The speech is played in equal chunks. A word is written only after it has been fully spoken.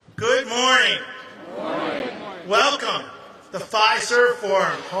Fiserv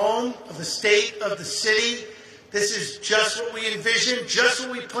Forum, home of the state of the city. This is just what we envisioned, just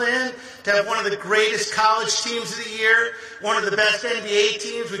what we planned, to have one of the greatest college teams of the year, one of the best NBA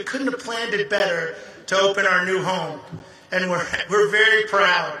teams. We couldn't have planned it better to open our new home. And we're very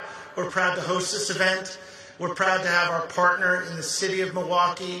proud. We're proud to host this event. We're proud to have our partner in the city of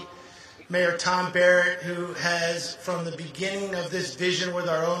Milwaukee, Mayor Tom Barrett, who has, from the beginning of this vision with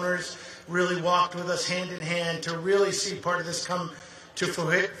our owners, really walked with us hand in hand to really see part of this come to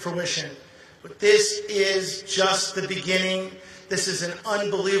fruition. But this is just the beginning. This is an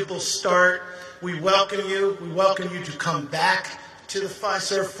unbelievable start. We welcome you. We welcome you to come back to the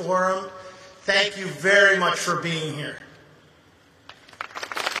Fiserv Forum. Thank you very much for being here.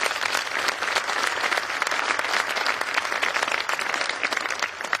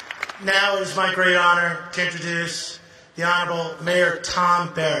 Now it is my great honor to introduce the Honorable Mayor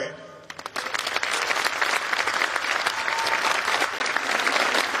Tom Barrett.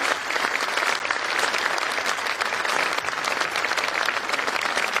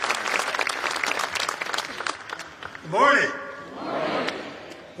 Good morning. Good morning.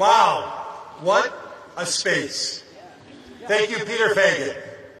 Wow, what a space. Thank you, Peter Fagan.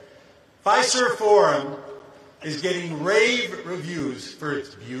 Fiserv Forum is getting rave reviews for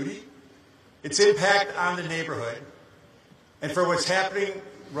its beauty, its impact on the neighborhood, and for what's happening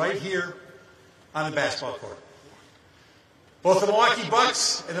right here on the basketball court. Both the Milwaukee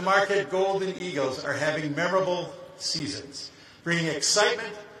Bucks and the Marquette Golden Eagles are having memorable seasons, bringing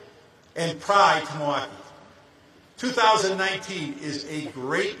excitement and pride to Milwaukee. 2019 is a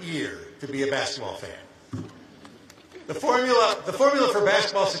great year to be a basketball fan. The formula for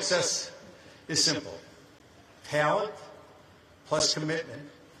basketball success is simple: talent plus commitment,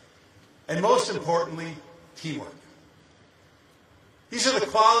 and most importantly, teamwork. These are the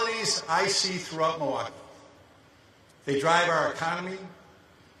qualities I see throughout Milwaukee. They drive our economy,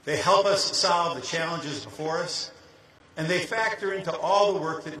 they help us solve the challenges before us, and they factor into all the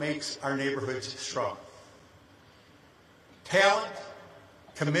work that makes our neighborhoods strong. Talent,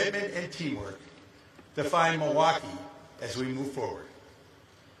 commitment, and teamwork define Milwaukee as we move forward.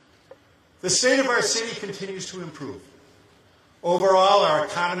 The state of our city continues to improve. Overall, our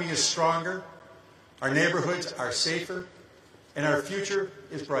economy is stronger, our neighborhoods are safer, and our future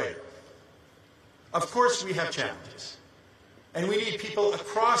is brighter. Of course, we have challenges, and we need people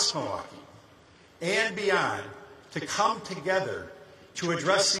across Milwaukee and beyond to come together to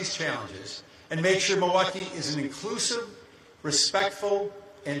address these challenges and make sure Milwaukee is an inclusive, respectful,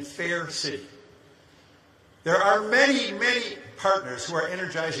 and fair city. There are many, many partners who are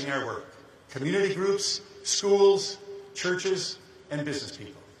energizing our work: community groups, schools, churches, and business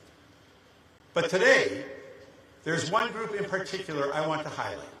people. But today, there's one group in particular I want to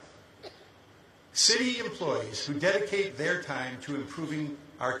highlight: city employees who dedicate their time to improving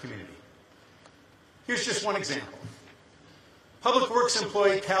our community. Here's just one example. Public Works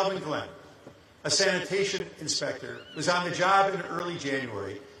employee Calvin Glenn, a sanitation inspector, was on the job in early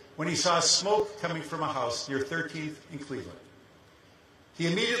January when he saw smoke coming from a house near 13th in Cleveland. He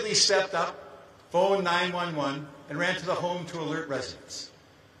immediately stepped up, phoned 911, and ran to the home to alert residents.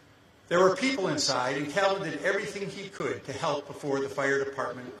 There were people inside, and Calvin did everything he could to help before the fire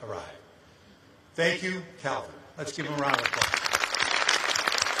department arrived. Thank you, Calvin. Let's give him a round of applause.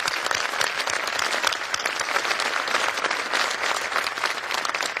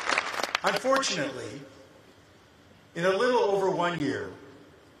 Unfortunately, in a little over 1 year,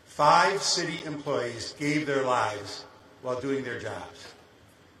 5 city employees gave their lives while doing their jobs.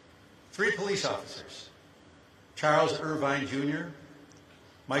 3 police officers, Charles Irvine Jr.,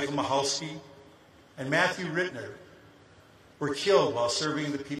 Michael Mahalski, and Matthew Rittner, were killed while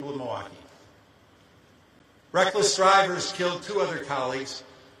serving the people of Milwaukee. Reckless drivers killed 2 other colleagues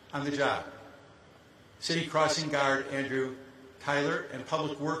on the job: City Crossing guard Andrew Tyler and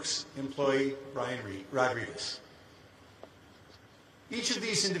Public Works employee Ryan Rodriguez. Each of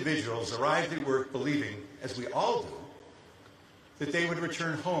these individuals arrived at work believing, as we all do, that they would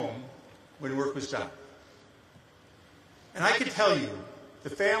return home when work was done. And I can tell you,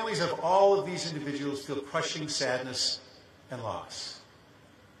 the families of all of these individuals feel crushing sadness and loss.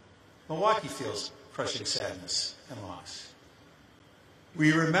 Milwaukee feels crushing sadness and loss.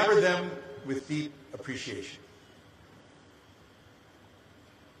 We remember them with deep appreciation.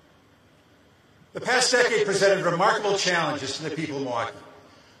 The past decade presented remarkable challenges to the people of Milwaukee.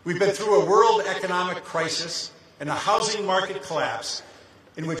 We've been through a world economic crisis and a housing market collapse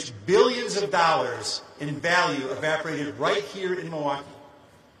in which billions of dollars in value evaporated right here in Milwaukee.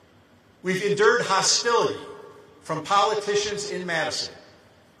 We've endured hostility from politicians in Madison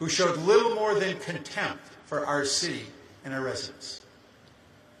who showed little more than contempt for our city and our residents.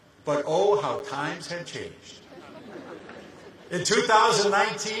 But oh, how times have changed. In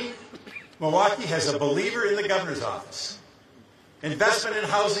 2019, Milwaukee has a believer in the governor's office. Investment in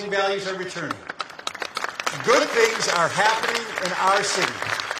housing values are returning. Good things are happening in our city.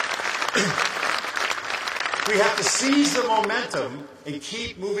 We have to seize the momentum and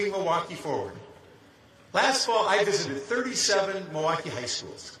keep moving Milwaukee forward. Last fall, I visited 37 Milwaukee high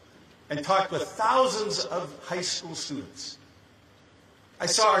schools and talked with thousands of high school students. I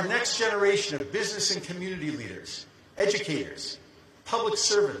saw our next generation of business and community leaders, educators, public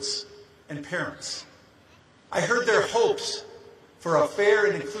servants, and parents. I heard their hopes for a fair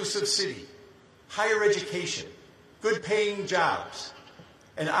and inclusive city, higher education, good-paying jobs,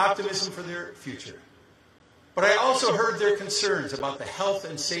 and optimism for their future. But I also heard their concerns about the health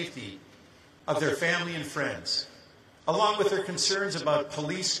and safety of their family and friends, along with their concerns about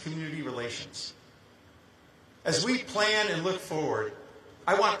police-community relations. As we plan and look forward,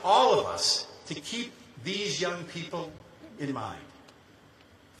 I want all of us to keep these young people in mind.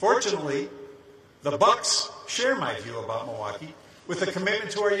 Fortunately, the Bucks share my view about Milwaukee with a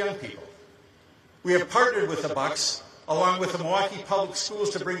commitment to our young people. We have partnered with the Bucks, along with the Milwaukee Public Schools,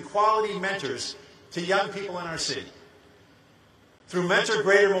 to bring quality mentors to young people in our city. Through Mentor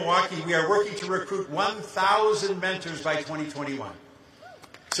Greater Milwaukee, we are working to recruit 1,000 mentors by 2021.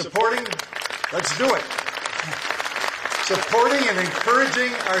 Supporting and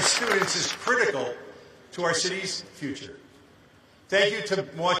encouraging our students is critical to our city's future. Thank you to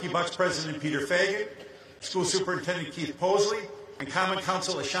Milwaukee Bucks President Peter Fagan, School Superintendent Keith Posley, and Common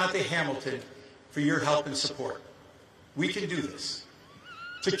Council Ashante Hamilton for your help and support. We can do this.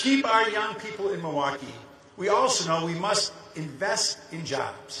 To keep our young people in Milwaukee, we also know we must invest in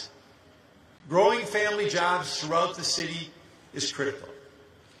jobs. Growing family jobs throughout the city is critical.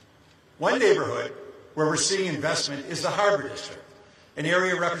 One neighborhood where we're seeing investment is the Harbor District, an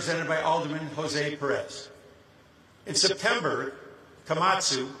area represented by Alderman Jose Perez. In September,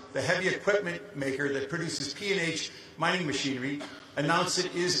 Komatsu, the heavy equipment maker that produces P&H mining machinery, announced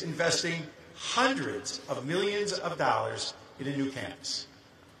it is investing hundreds of millions of dollars in a new campus.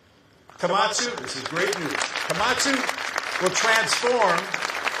 Komatsu, this is great news, Komatsu will transform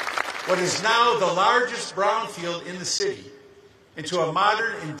what is now the largest brownfield in the city into a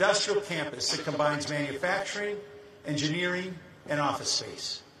modern industrial campus that combines manufacturing, engineering, and office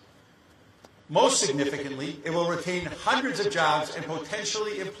space. Most significantly, it will retain hundreds of jobs and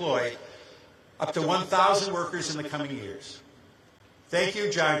potentially employ up to 1,000 workers in the coming years. Thank you,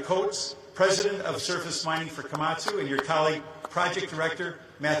 John Coates, President of Surface Mining for Komatsu, and your colleague, Project Director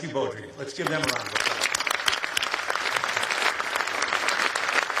Matthew Beaudry. Let's give them a round of applause.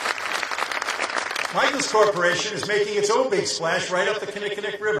 Michaels Corporation is making its own big splash right up the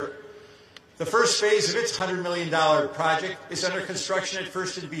Kinnickinnic River. The first phase of its $100 million project is under construction at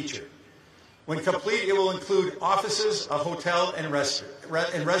First and Beecher. When complete, it will include offices, a hotel, and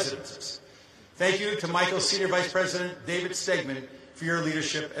residences. Thank you to Michael's Senior Vice President, David Stegman, for your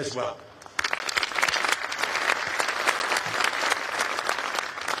leadership as well.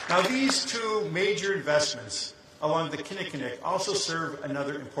 Now, these two major investments along the Kinnickinnic also serve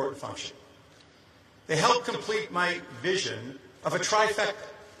another important function. They help complete my vision of a trifecta,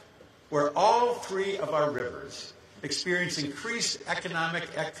 where all three of our rivers experience increased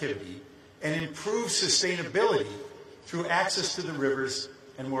economic activity and improve sustainability through access to the rivers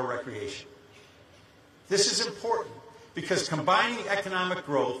and more recreation. This is important because combining economic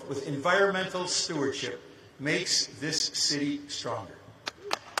growth with environmental stewardship makes this city stronger.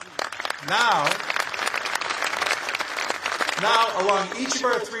 Now, along each of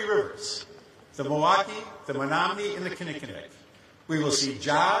our three rivers, the Milwaukee, the Menominee, and the Kinnickinnic, we will see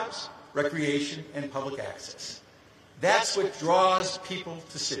jobs, recreation, and public access. That's what draws people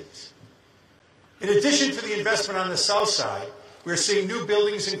to cities. In addition to the investment on the south side, we're seeing new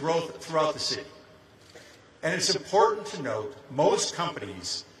buildings and growth throughout the city. And it's important to note most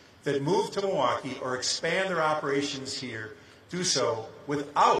companies that move to Milwaukee or expand their operations here do so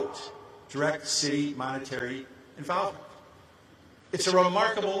without direct city monetary involvement. It's a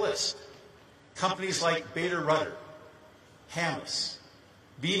remarkable list. Companies like Bader Rudder, Hamas,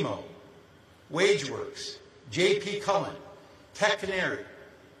 BMO, WageWorks, J.P. Cullen, Tech Canary,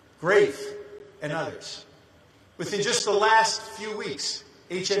 Grafe, and others. Within just the last few weeks,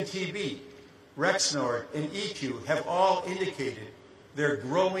 HNTB, Rexnord, and EQ have all indicated they're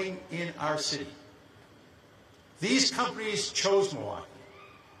growing in our city. These companies chose Milwaukee,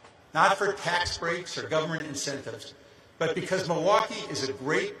 not for tax breaks or government incentives, but because Milwaukee is a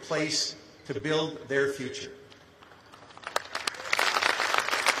great place to build their future.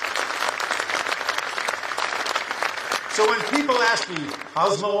 So when people ask me,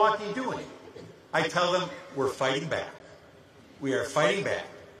 how's Milwaukee doing? I tell them, we're fighting back. We are fighting back.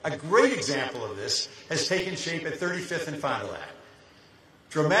 A great example of this has taken shape at 35th and Fond du Lac.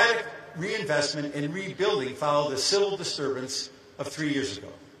 Dramatic reinvestment and rebuilding followed the civil disturbance of 3 years ago.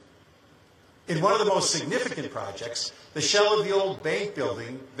 In one of the most significant projects, the shell of the old bank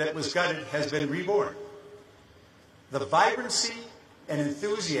building that was gutted has been reborn. The vibrancy and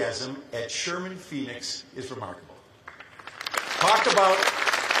enthusiasm at Sherman Phoenix is remarkable. Talk about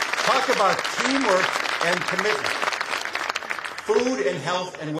teamwork and commitment. Food and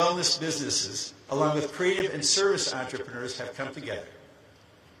health and wellness businesses, along with creative and service entrepreneurs, have come together.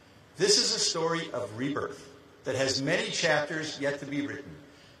 This is a story of rebirth that has many chapters yet to be written,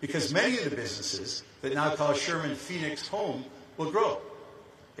 because many of the businesses that now call Sherman Phoenix home will grow,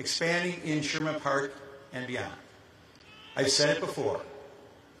 expanding in Sherman Park and beyond. I've said it before.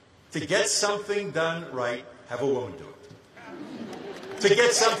 To get something done right, have a woman do it. To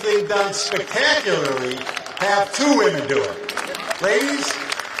get something done spectacularly, have two women do it. Ladies,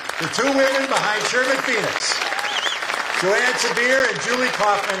 the two women behind Sherman Phoenix, Joanne Sabir and Julie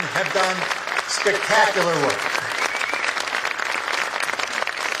Kaufman, have done spectacular work.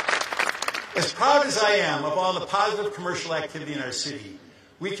 As proud as I am of all the positive commercial activity in our city,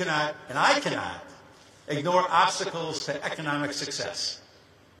 we cannot, and I cannot, ignore obstacles to economic success.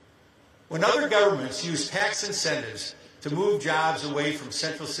 When other governments use tax incentives to move jobs away from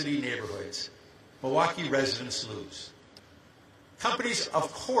central city neighborhoods, Milwaukee residents lose. Companies,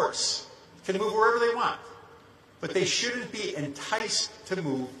 of course, can move wherever they want, but they shouldn't be enticed to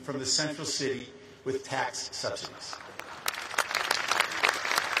move from the central city with tax subsidies.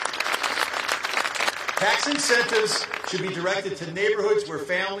 Tax incentives should be directed to neighborhoods where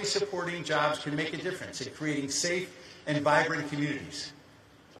family-supporting jobs can make a difference in creating safe and vibrant communities.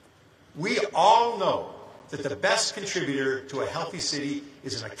 We all know that the best contributor to a healthy city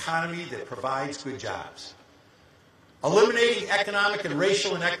is an economy that provides good jobs. Eliminating economic and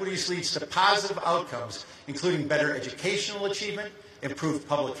racial inequities leads to positive outcomes, including better educational achievement, improved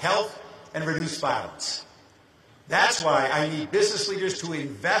public health, and reduced violence. That's why I need business leaders to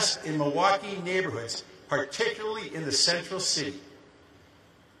invest in Milwaukee neighborhoods, particularly in the central city.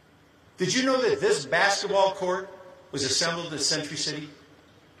 Did you know that this basketball court was assembled at Century City?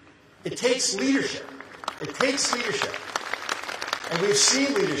 It takes leadership. It takes leadership. And we've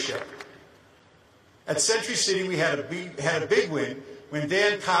seen leadership. At Century City, we had a big win when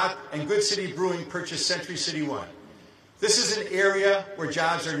Dan Kopp and Good City Brewing purchased Century City 1. This is an area where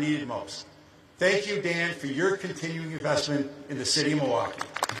jobs are needed most. Thank you, Dan, for your continuing investment in the city of Milwaukee.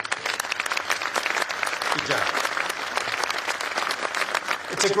 Good job.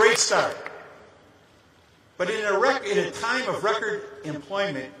 It's a great start. But in a time of record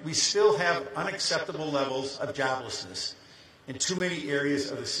employment, we still have unacceptable levels of joblessness in too many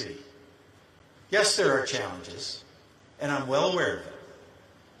areas of the city. Yes, there are challenges, and I'm well aware of it.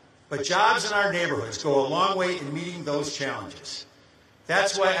 But jobs in our neighborhoods go a long way in meeting those challenges.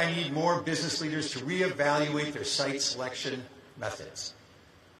 That's why I need more business leaders to reevaluate their site selection methods.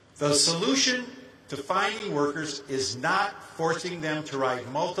 The solution to finding workers is not forcing them to ride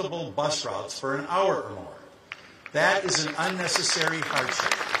multiple bus routes for an hour or more. That is an unnecessary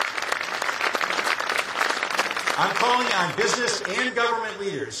hardship. I'm calling on business and government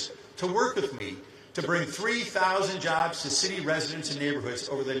leaders to work with me to bring 3,000 jobs to city residents and neighborhoods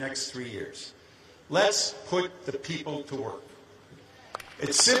over the next 3 years. Let's put the people to work.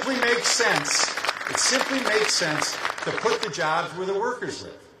 It simply makes sense to put the jobs where the workers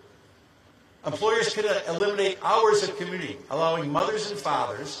live. Employers could eliminate hours of commuting, allowing mothers and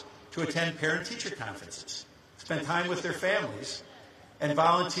fathers to attend parent-teacher conferences, spend time with their families, and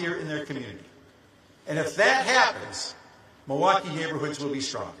volunteer in their community. And if that happens, Milwaukee neighborhoods will be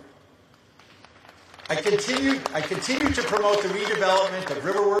stronger. I continue to promote the redevelopment of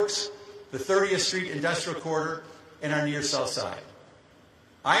Riverworks, the 30th Street Industrial Corridor, and our near South Side.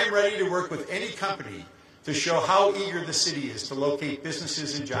 I am ready to work with any company to show how eager the city is to locate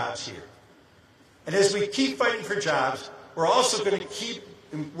businesses and jobs here. And as we keep fighting for jobs, we're also going to keep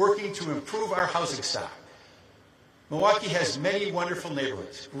working to improve our housing stock. Milwaukee has many wonderful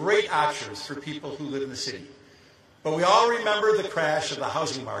neighborhoods, great options for people who live in the city. But we all remember the crash of the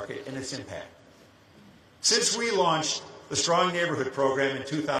housing market and its impact. Since we launched the Strong Neighborhood Program in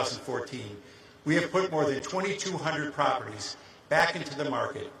 2014, we have put more than 2,200 properties back into the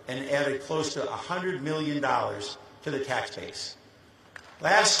market and added close to $100 million to the tax base.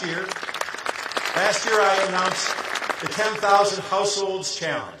 Last year I announced the 10,000 Households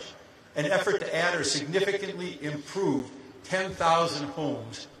Challenge, an effort to add or significantly improve 10,000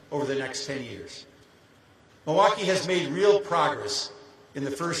 homes over the next 10 years. Milwaukee has made real progress in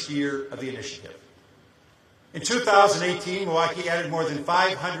the first year of the initiative. In 2018, Milwaukee added more than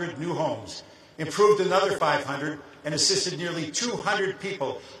 500 new homes, improved another 500, and assisted nearly 200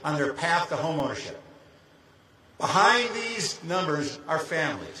 people on their path to homeownership. Behind these numbers are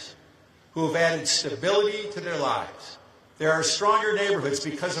families who have added stability to their lives. There are stronger neighborhoods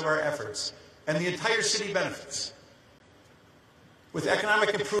because of our efforts, and the entire city benefits. With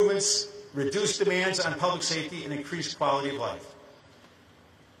economic improvements, reduced demands on public safety, and increased quality of life.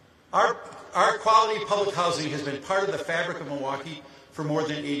 Our quality public housing has been part of the fabric of Milwaukee for more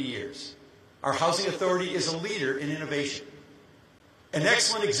than 80 years. Our housing authority is a leader in innovation. An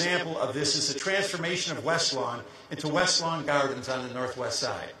excellent example of this is the transformation of West Lawn into West Lawn Gardens on the northwest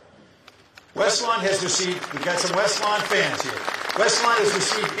side. West Lawn has received, we've got some West Lawn fans here. West Lawn has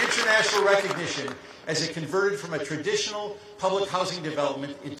received international recognition as it converted from a traditional public housing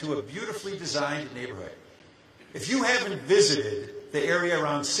development into a beautifully designed neighborhood. If you haven't visited the area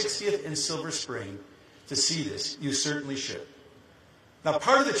around 60th and Silver Spring to see this, you certainly should. Now,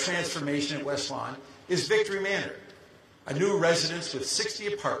 part of the transformation at West Lawn is Victory Manor, a new residence with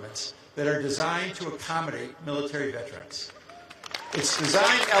 60 apartments that are designed to accommodate military veterans. Its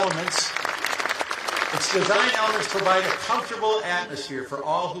design elements provide a comfortable atmosphere for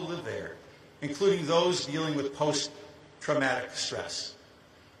all who live there, including those dealing with post-traumatic stress.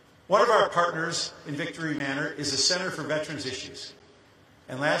 One of our partners in Victory Manor is the Center for Veterans Issues.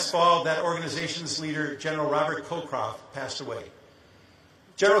 And last fall, that organization's leader, General Robert Cockcroft, passed away.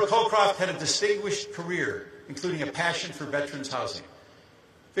 General Cockcroft had a distinguished career, including a passion for veterans housing.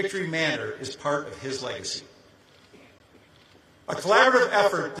 Victory Manor is part of his legacy. A collaborative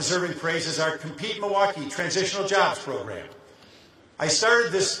effort deserving praise is our Compete Milwaukee Transitional Jobs Program. I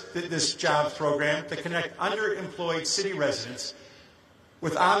started this jobs program to connect underemployed city residents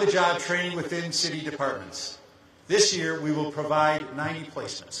with on-the-job training within city departments. This year, we will provide 90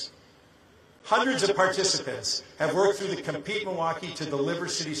 placements. Hundreds of participants have worked through the Compete Milwaukee to deliver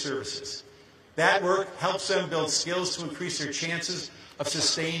city services. That work helps them build skills to increase their chances of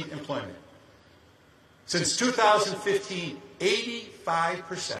sustained employment. Since 2015,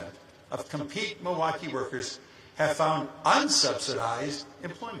 85% of Compete Milwaukee workers have found unsubsidized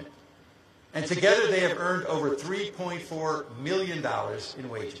employment. And together they have earned over $3.4 million in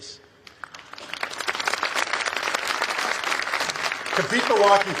wages. Compete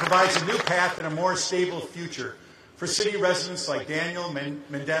Milwaukee provides a new path and a more stable future for city residents like Daniel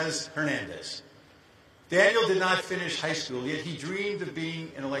Mendez Hernandez. Daniel did not finish high school, yet he dreamed of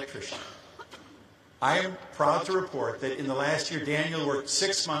being an electrician. I am proud to report that in the last year, Daniel worked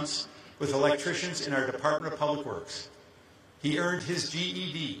 6 months with electricians in our Department of Public Works. He earned his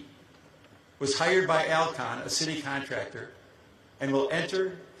GED, was hired by Alcon, a city contractor, and will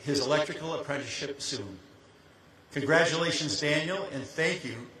enter his electrical apprenticeship soon. Congratulations, Daniel, and thank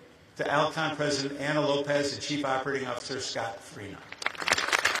you to Alcon President Anna Lopez and Chief Operating Officer Scott Farina.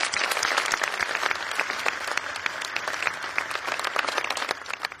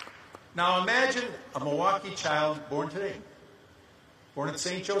 Now imagine a Milwaukee child born today, born at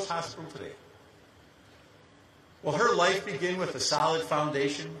St. Joe's Hospital today. Will her life begin with a solid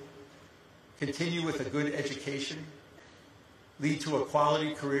foundation, continue with a good education, lead to a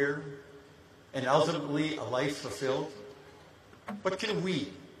quality career, and ultimately a life fulfilled? What can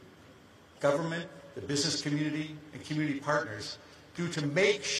we, government, the business community, and community partners, do to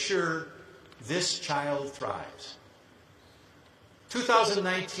make sure this child thrives?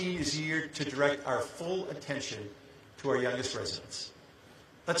 2019 is a year to direct our full attention to our youngest residents.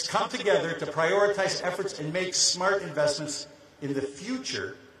 Let's come together to prioritize efforts and make smart investments in the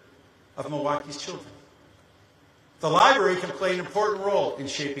future of Milwaukee's children. The library can play an important role in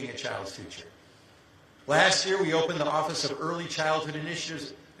shaping a child's future. Last year, we opened the Office of Early Childhood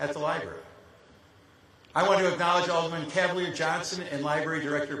Initiatives at the library. I want to acknowledge Alderman Cavalier Johnson and Library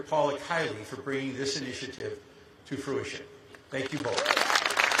Director Paula Kiley for bringing this initiative to fruition. Thank you both.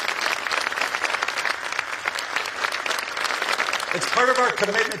 It's part of our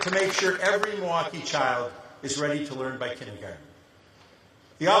commitment to make sure every Milwaukee child is ready to learn by kindergarten.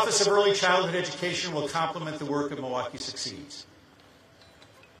 The Office of Early Childhood Education will complement the work of Milwaukee Succeeds.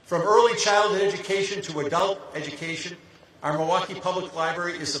 From early childhood education to adult education, our Milwaukee Public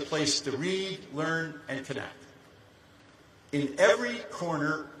Library is the place to read, learn, and connect. In every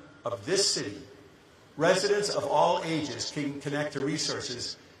corner of this city, residents of all ages can connect to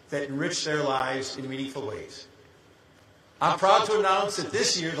resources that enrich their lives in meaningful ways. I'm proud to announce that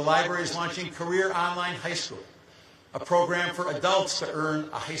this year the library is launching Career Online High School, a program for adults to earn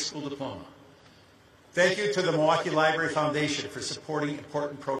a high school diploma. Thank you to the Milwaukee Library Foundation for supporting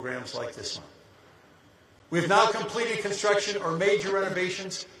important programs like this one. We've now completed construction or major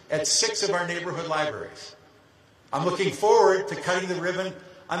renovations at 6 of our neighborhood libraries. I'm looking forward to cutting the ribbon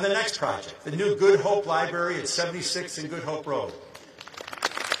on the next project, the new Good Hope Library at 76 and Good Hope Road.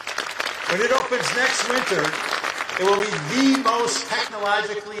 When it opens next winter, it will be the most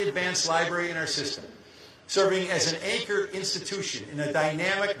technologically advanced library in our system, serving as an anchor institution in a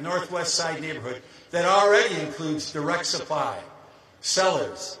dynamic Northwest Side neighborhood that already includes Direct Supply,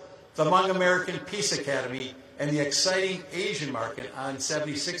 Sellers, the Hmong American Peace Academy, and the exciting Asian market on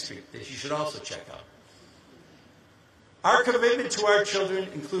 76th Street that you should also check out. Our commitment to our children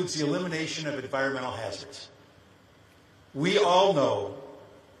includes the elimination of environmental hazards. We all know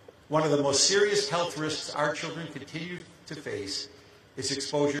one of the most serious health risks our children continue to face is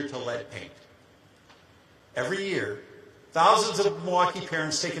exposure to lead paint. Every year, thousands of Milwaukee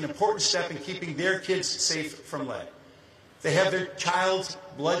parents take an important step in keeping their kids safe from lead. They have their child's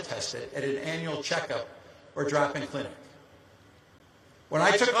blood tested at an annual checkup or drop-in clinic. When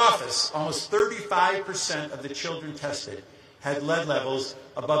I took office, almost 35% of the children tested had lead levels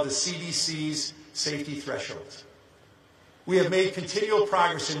above the CDC's safety thresholds. We have made continual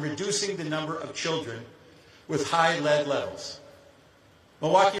progress in reducing the number of children with high lead levels.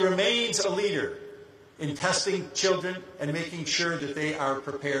 Milwaukee remains a leader in testing children and making sure that they are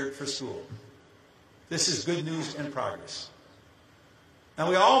prepared for school. This is good news and progress. Now,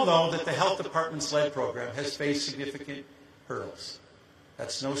 we all know that the health department's lead program has faced significant hurdles.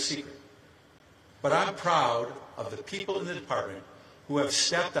 That's no secret. But I'm proud of the people in the department who have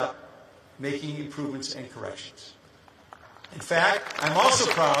stepped up, making improvements and corrections. In fact, I'm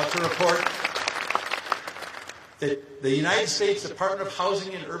also proud to report that the United States Department of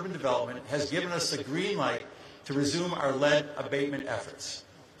Housing and Urban Development has given us the green light to resume our lead abatement efforts.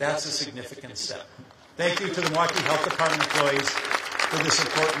 That's a significant step. Thank you to the Milwaukee Health Department employees for this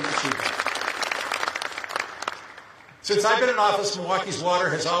important achievement. Since I've been in office, Milwaukee's water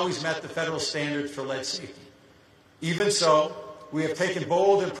has always met the federal standards for lead safety. Even so, we have taken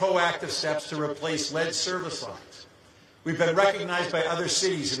bold and proactive steps to replace lead service lines. We've been recognized by other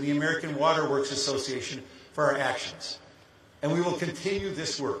cities in the American Water Works Association for our actions, and we will continue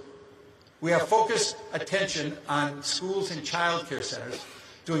this work. We have focused attention on schools and child care centers,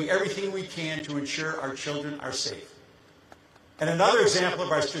 doing everything we can to ensure our children are safe. And another example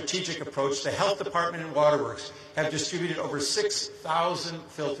of our strategic approach, the Health Department and Waterworks have distributed over 6,000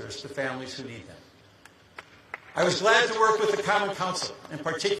 filters to families who need them. I was glad to work with the Common Council, in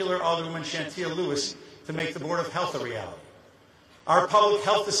particular Alderwoman Shantia Lewis, to make the Board of Health a reality. Our public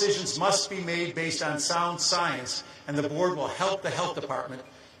health decisions must be made based on sound science, and the Board will help the Health Department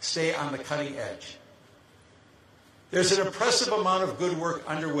stay on the cutting edge. There's an impressive amount of good work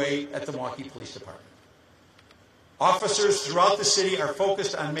underway at the Milwaukee Police Department. Officers throughout the city are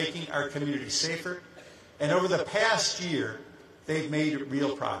focused on making our community safer, and over the past year, they've made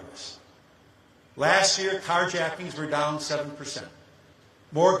real progress. Last year, carjackings were down 7%.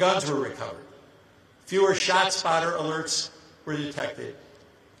 More guns were recovered. Fewer shot spotter alerts were detected,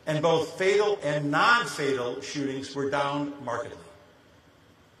 and both fatal and non-fatal shootings were down markedly.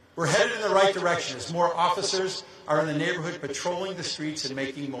 We're headed in the right direction as more officers are in the neighborhood patrolling the streets and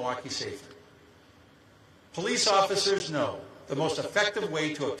making Milwaukee safer. Police officers know the most effective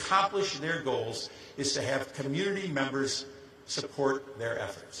way to accomplish their goals is to have community members support their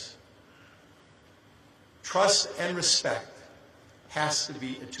efforts. Trust and respect has to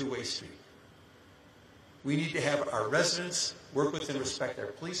be a two-way street. We need to have our residents work with and respect our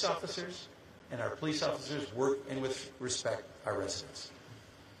police officers, and our police officers work and with respect our residents.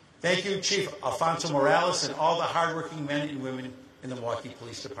 Thank you, Chief Alfonso Morales, and all the hardworking men and women in the Milwaukee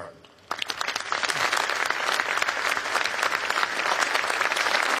Police Department.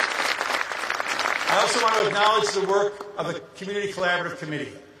 I also want to acknowledge the work of the Community Collaborative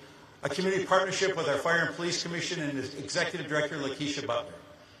Committee, a community partnership with our Fire and Police Commission and its Executive Director, Lakeisha Butler.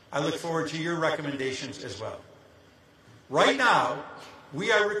 I look forward to your recommendations as well. Right now,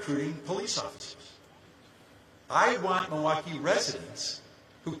 we are recruiting police officers. I want Milwaukee residents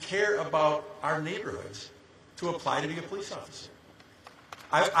who care about our neighborhoods to apply to be a police officer.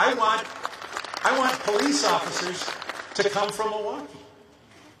 I want police officers to come from Milwaukee.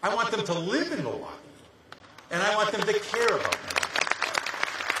 I want them to live in Milwaukee. And I want them to care about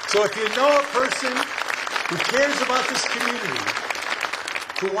Milwaukee. So if you know a person who cares about this community,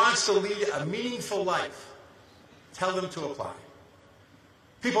 who wants to lead a meaningful life, tell them to apply.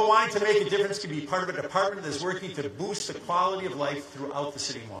 People wanting to make a difference can be part of a department that is working to boost the quality of life throughout the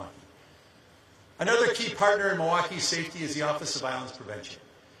city of Milwaukee. Another key partner in Milwaukee's safety is the Office of Violence Prevention.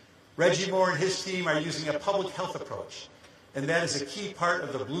 Reggie Moore and his team are using a public health approach, and that is a key part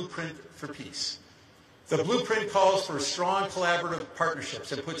of the Blueprint for Peace. The blueprint calls for strong collaborative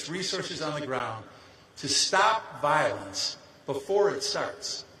partnerships and puts resources on the ground to stop violence before it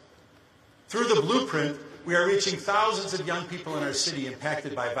starts. Through the blueprint, we are reaching thousands of young people in our city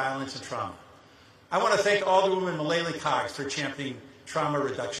impacted by violence and trauma. I want to thank Alderwoman Mullally Cox for championing trauma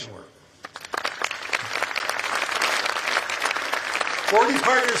reduction work. 40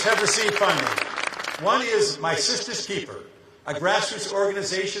 partners have received funding. One is My Sister's Keeper, a grassroots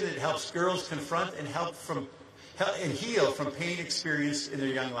organization that helps girls confront and heal from pain experienced in their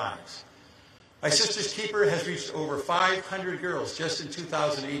young lives. My Sister's Keeper has reached over 500 girls just in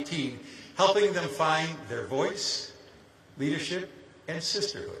 2018, helping them find their voice, leadership, and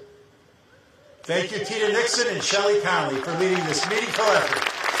sisterhood. Thank you, Tina Nixon and Shelley Connolly, for leading this meaningful effort.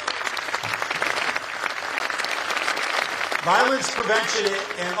 Violence prevention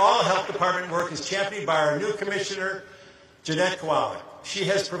and all health department work is championed by our new commissioner, Jeanette Kowalik. She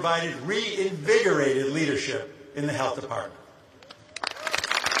has provided reinvigorated leadership in the health department.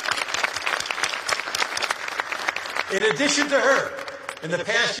 In addition to her, in the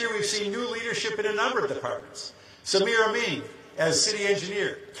past year we've seen new leadership in a number of departments. Samir Amin as city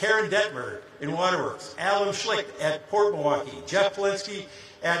engineer, Karen Detmer in Waterworks, Alan Schlicht at Port Milwaukee, Jeff Polinsky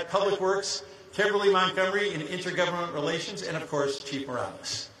at Public Works, Kimberly Montgomery in Intergovernmental Relations, and of course, Chief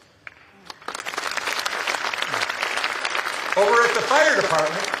Morales. Over at the fire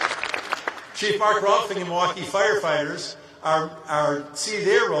department, Chief Mark Rolfing and Milwaukee firefighters see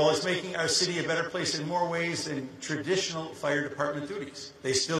their role as making our city a better place in more ways than traditional fire department duties.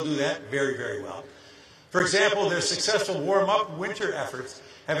 They still do that very, very well. For example, their successful warm-up winter efforts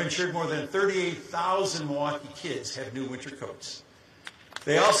have ensured more than 38,000 Milwaukee kids have new winter coats.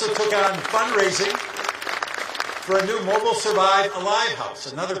 They also took on fundraising for a new Mobile Survive Alive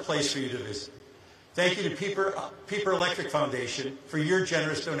house, another place for you to visit. Thank you to Pieper Electric Foundation for your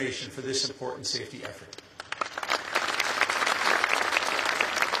generous donation for this important safety effort.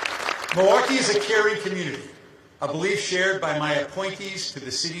 Milwaukee is a caring community, a belief shared by my appointees to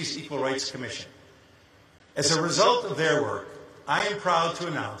the city's Equal Rights Commission. As a result of their work, I am proud to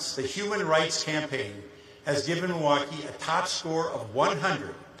announce the Human Rights Campaign has given Milwaukee a top score of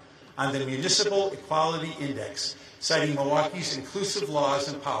 100 on the Municipal Equality Index, citing Milwaukee's inclusive laws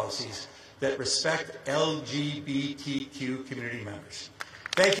and policies that respect LGBTQ community members.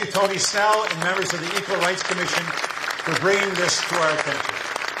 Thank you, Tony Snell and members of the Equal Rights Commission for bringing this to our attention.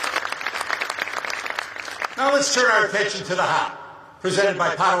 Now let's turn our attention to the HOP, presented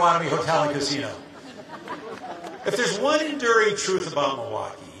by Potawatomi Hotel and Casino. If there's one enduring truth about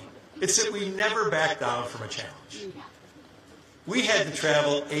Milwaukee, it's that we never back down from a challenge. We had to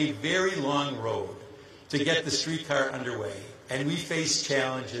travel a very long road to get the streetcar underway, and we faced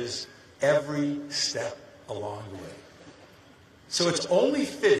challenges every step along the way. So it's only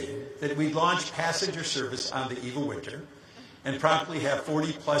fitting that we launch passenger service on the eve of winter and promptly have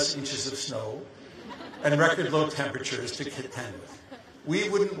 40-plus inches of snow and record low temperatures to contend with. We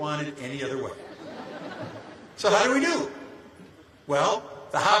wouldn't want it any other way. So how do we do? Well,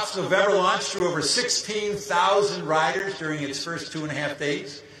 the HOP's November launch drew over 16,000 riders during its first 2.5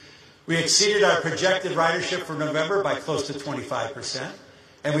 days. We exceeded our projected ridership for November by close to 25%,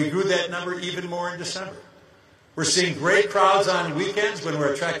 and we grew that number even more in December. We're seeing great crowds on weekends when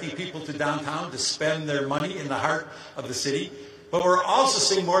we're attracting people to downtown to spend their money in the heart of the city, but we're also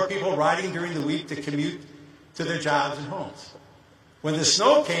seeing more people riding during the week to commute to their jobs and homes. When the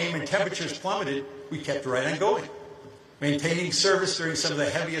snow came and temperatures plummeted, we kept right on going, maintaining service during some of the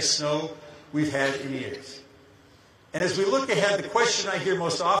heaviest snow we've had in years. And as we look ahead, the question I hear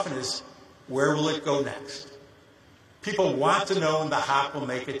most often is, where will it go next? People want to know when the HOP will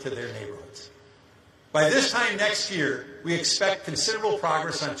make it to their neighborhoods. By this time next year, we expect considerable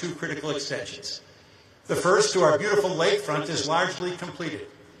progress on 2 critical extensions. The first, to our beautiful lakefront, is largely completed.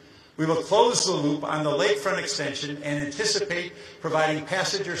 We will close the loop on the lakefront extension and anticipate providing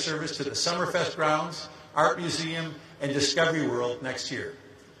passenger service to the Summerfest grounds, Art Museum, and Discovery World next year.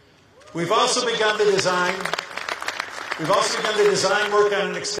 We've also begun the design work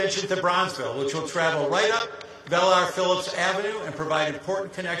on an extension to Bronzeville, which will travel right up Belle R. Phillips Avenue and provide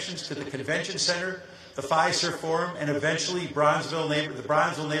important connections to the Convention Center, the Fiserv Forum, and eventually the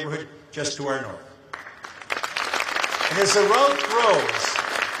Bronzeville neighborhood just to our north. And as the route grows,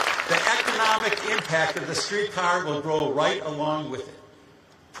 the economic impact of the streetcar will grow right along with it.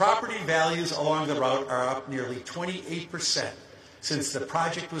 Property values along the route are up nearly 28% since the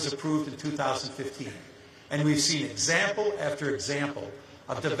project was approved in 2015. And we've seen example after example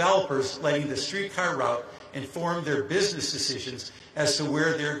of developers letting the streetcar route inform their business decisions as to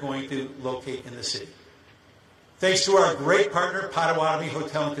where they're going to locate in the city. Thanks to our great partner, Potawatomi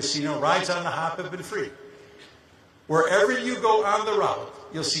Hotel and Casino, rides on the Hop have been free. Wherever you go on the route,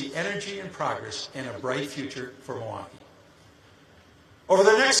 you'll see energy and progress and a bright future for Milwaukee. Over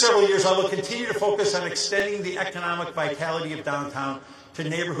the next several years, I will continue to focus on extending the economic vitality of downtown to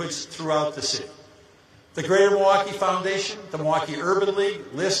neighborhoods throughout the city. The Greater Milwaukee Foundation, the Milwaukee Urban League,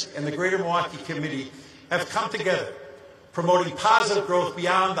 LISC, and the Greater Milwaukee Committee have come together, promoting positive growth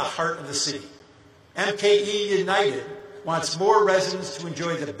beyond the heart of the city. MKE United wants more residents to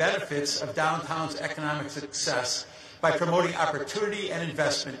enjoy the benefits of downtown's economic success by promoting opportunity and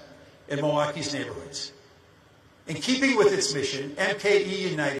investment in Milwaukee's neighborhoods. In keeping with its mission, MKE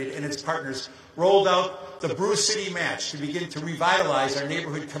United and its partners rolled out the Brew City Match to begin to revitalize our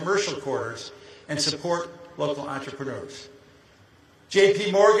neighborhood commercial corridors and support local entrepreneurs.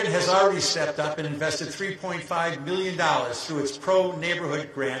 JP Morgan has already stepped up and invested $3.5 million through its Pro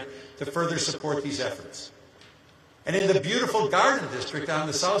Neighborhood Grant to further support these efforts. And in the beautiful Garden District on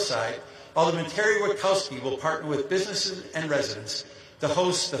the south side, Alderman Terry Witkowski will partner with businesses and residents to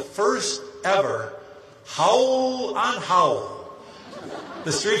host the first ever Howl on Howl,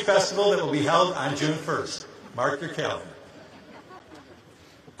 the street festival that will be held on June 1st. Mark your calendar.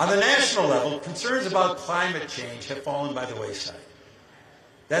 On the national level, concerns about climate change have fallen by the wayside.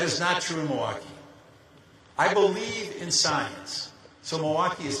 That is not true in Milwaukee. I believe in science, so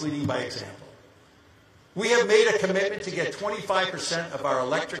Milwaukee is leading by example. We have made a commitment to get 25% of our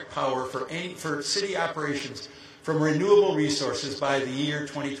electric power for city operations from renewable resources by the year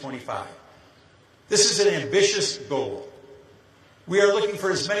 2025. This is an ambitious goal. We are looking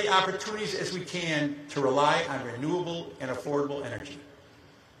for as many opportunities as we can to rely on renewable and affordable energy.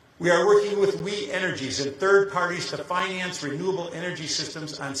 We are working with We Energies and third parties to finance renewable energy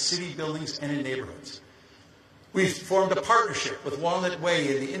systems on city buildings and in neighborhoods. We've formed a partnership with Walnut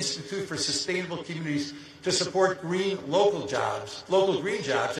Way and the Institute for Sustainable Communities to support local green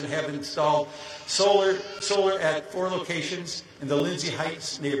jobs, and have installed solar at 4 locations in the Lindsay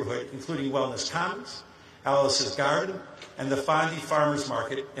Heights neighborhood, including Wellness Commons, Alice's Garden, and the Fondy Farmers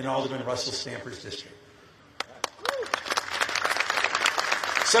Market in Alderman Russell Stamper's district.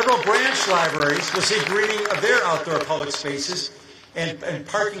 Several branch libraries will see greening of their outdoor public spaces and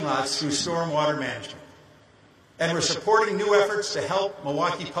parking lots through stormwater management. And we're supporting new efforts to help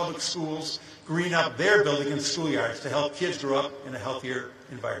Milwaukee Public Schools green up their building and schoolyards to help kids grow up in a healthier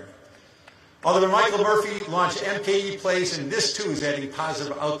environment. Alderman Michael Murphy launched MKE Plays, and this too is adding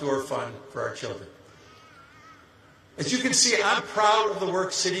positive outdoor fun for our children. As you can see, I'm proud of the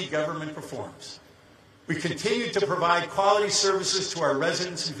work city government performs. We continue to provide quality services to our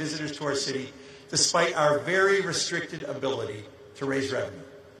residents and visitors to our city, despite our very restricted ability to raise revenue.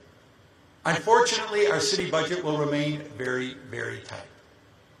 Unfortunately, our city budget will remain very, very tight.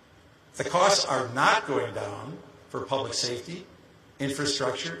 The costs are not going down for public safety,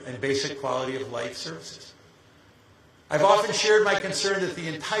 infrastructure, and basic quality of life services. I've often shared my concern that the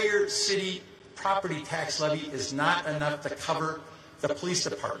entire city property tax levy is not enough to cover the police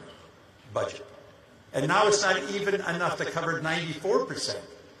department budget. And now it's not even enough to cover 94%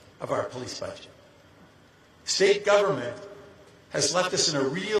 of our police budget. State government has left us in a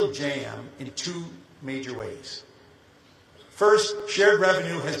real jam in 2 major ways. First, shared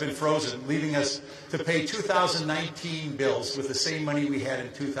revenue has been frozen, leaving us to pay 2019 bills with the same money we had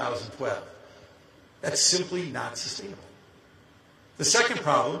in 2012. That's simply not sustainable. The second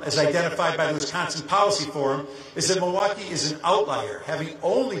problem, as identified by the Wisconsin Policy Forum, is that Milwaukee is an outlier, having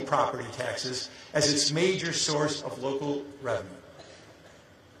only property taxes as its major source of local revenue.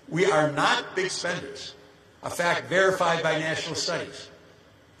 We are not big spenders, a fact verified by national studies.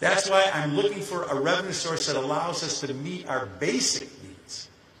 That's why I'm looking for a revenue source that allows us to meet our basic needs.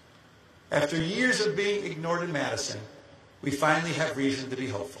 After years of being ignored in Madison, we finally have reason to be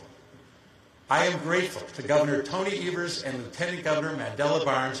hopeful. I am grateful to Governor Tony Evers and Lieutenant Governor Mandela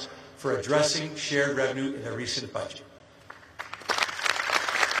Barnes for addressing shared revenue in the recent budget.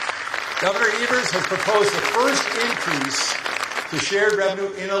 Governor Evers has proposed the first increase to shared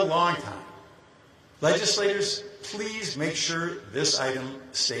revenue in a long time. Legislators, please make sure this item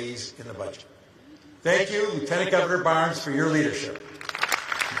stays in the budget. Thank you, Lieutenant Governor Barnes, for your leadership.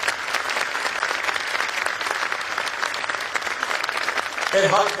 It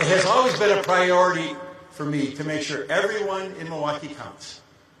has always been a priority for me to make sure everyone in Milwaukee counts.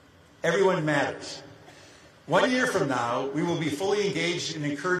 Everyone matters. 1 year from now, we will be fully engaged in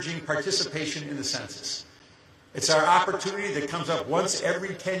encouraging participation in the census. It's our opportunity that comes up once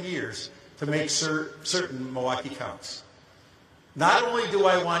every 10 years to make certain Milwaukee counts. Not only do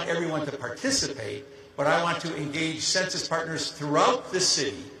I want everyone to participate, but I want to engage census partners throughout the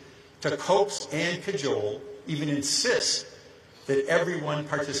city to coax and cajole even insist that everyone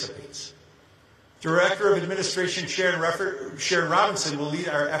participates. Director of Administration Sharon Robinson will lead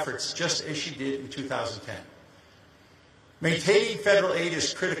our efforts just as she did in 2010. Maintaining federal aid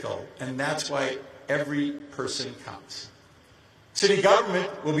is critical, and that's why every person counts. City government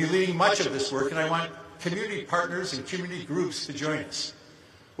will be leading much of this work, and I want community partners and community groups to join us.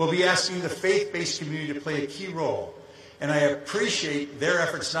 We'll be asking the faith-based community to play a key role, and I appreciate their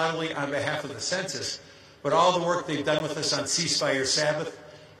efforts not only on behalf of the census, but all the work they've done with us on Ceasefire Sabbath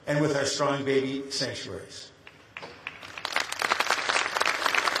and with our Strong Baby sanctuaries.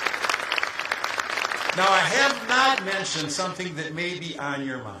 Now, I have not mentioned something that may be on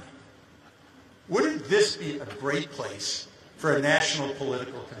your mind. Wouldn't this be a great place for a national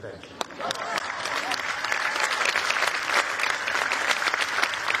political convention?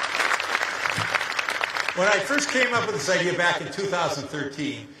 When I first came up with this idea back in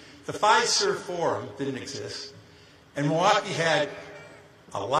 2013, the Fiserv Forum didn't exist, and Milwaukee had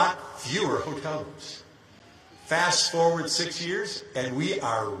a lot fewer hotel rooms. Fast forward 6 years, and we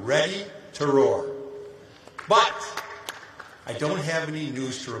are ready to roar. But I don't have any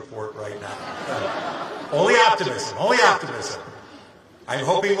news to report right now. Only optimism, only optimism. I'm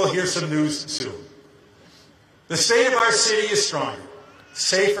hoping we'll hear some news soon. The state of our city is stronger,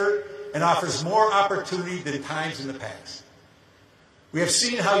 safer, and offers more opportunity than times in the past. We have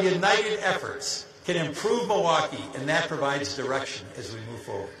seen how united efforts can improve Milwaukee, and that provides direction as we move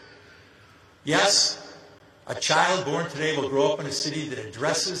forward. Yes, a child born today will grow up in a city that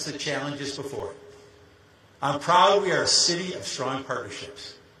addresses the challenges before it. I'm proud we are a city of strong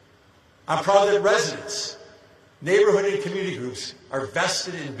partnerships. I'm proud that residents, neighborhood and community groups are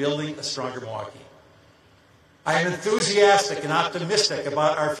vested in building a stronger Milwaukee. I am enthusiastic and optimistic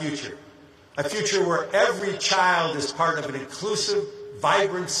about our future, a future where every child is part of an inclusive,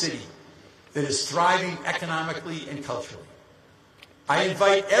 vibrant city that is thriving economically and culturally. I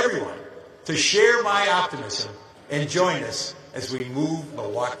invite everyone to share my optimism and join us as we move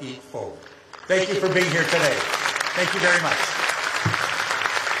Milwaukee forward. Thank you for being here today. Thank you very much.